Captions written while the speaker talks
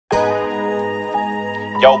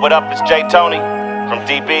Yo, what up? It's Toney from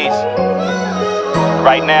Deep East.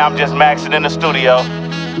 Right now, I'm just maxing in the studio.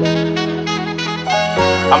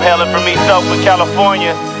 I'm hailing from East Oakland,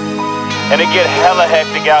 California, and it get hella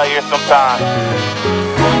hectic out here sometimes.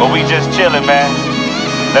 But we just chillin', man.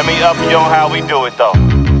 Let me up you on how we do it, though.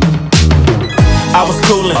 I was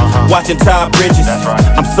coolin', watching tide bridges. Right.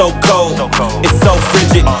 I'm so cold, it's so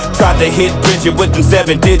frigid. Tried to hit Bridget with them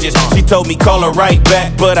 7 digits. She told me call her right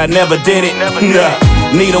back, but I never did it.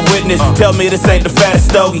 Need a witness, tell me this ain't the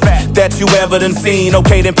fattest stogie that you ever done seen.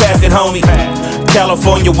 Okay, then pass it, homie.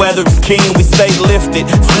 California weather is keen, we stay lifted.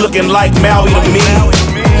 It's looking like Maui to me.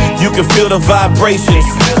 You can feel the vibrations.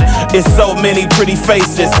 It's so many pretty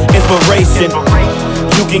faces, inspiration.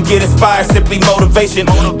 You can get inspired, simply motivation.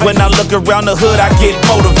 When I look around the hood, I get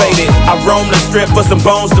motivated. I roam the strip for some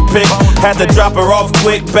bones to pick. Had to drop her off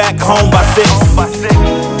quick, back home by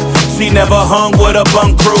 6. She never hung with a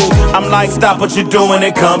bum crew. I'm like, stop what you're doing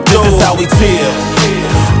and come through. This is how we chill.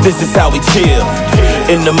 This is how we chill.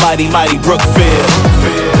 In the mighty, mighty Brookfield.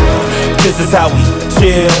 This is how we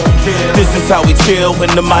chill. This is how we chill in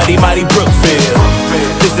the mighty, mighty Brookfield.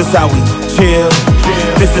 This is how we chill.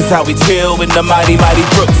 This is how we chill in the mighty, mighty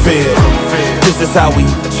Brookfield. This is how we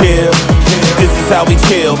chill. This is how we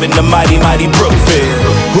chill in the mighty, mighty Brookfield.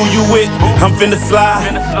 Who you with? I'm finna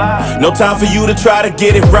slide. No time for you to try to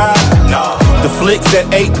get it right. The flicks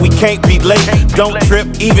at 8, we can't be late. Don't trip,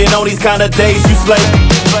 even on these kind of days you slay.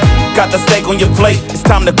 Got the steak on your plate, it's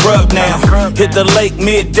time to grub now. Hit the lake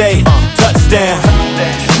midday, touchdown.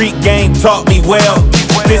 Street game taught me well.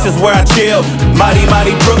 This is where I chill, mighty,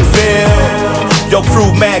 mighty Brookfield. Your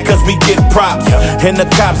crew mad cause we get props, and the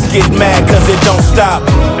cops get mad cause it don't stop.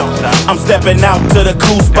 I'm stepping out to the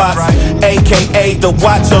cool spots, AKA the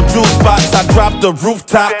watch your juice spots. I drop the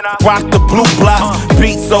rooftop, rock the blue blocks.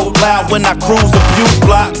 Beat so loud when I cruise abuse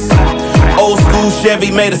blocks. Old school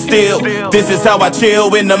Chevy made of steel. This is how I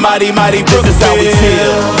chill in the mighty, mighty Brookfield. This is how we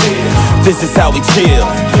chill. This is how we chill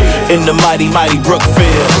in the mighty, mighty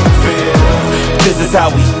Brookfield. This is how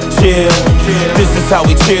we chill. This is how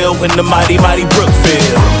we chill in the mighty, mighty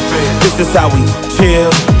Brookfield. This is how we chill.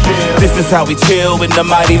 This is how we chill in the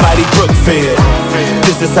mighty, mighty Brookfield.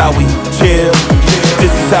 This is how we chill.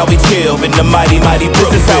 This is how we chill in the mighty, mighty Brookfield.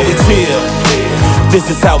 This is how we chill. This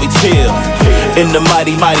is how we chill in the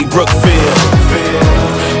mighty, mighty Brookfield.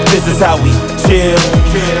 This is how we chill.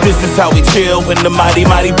 This is how we chill in the mighty,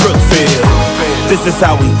 mighty Brookfield. This is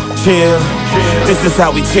how we chill. This is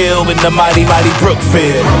how we chill in the mighty, mighty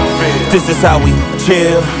Brookfield. This is how we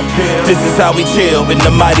chill. This is how we chill in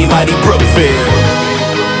the mighty, mighty Brookfield.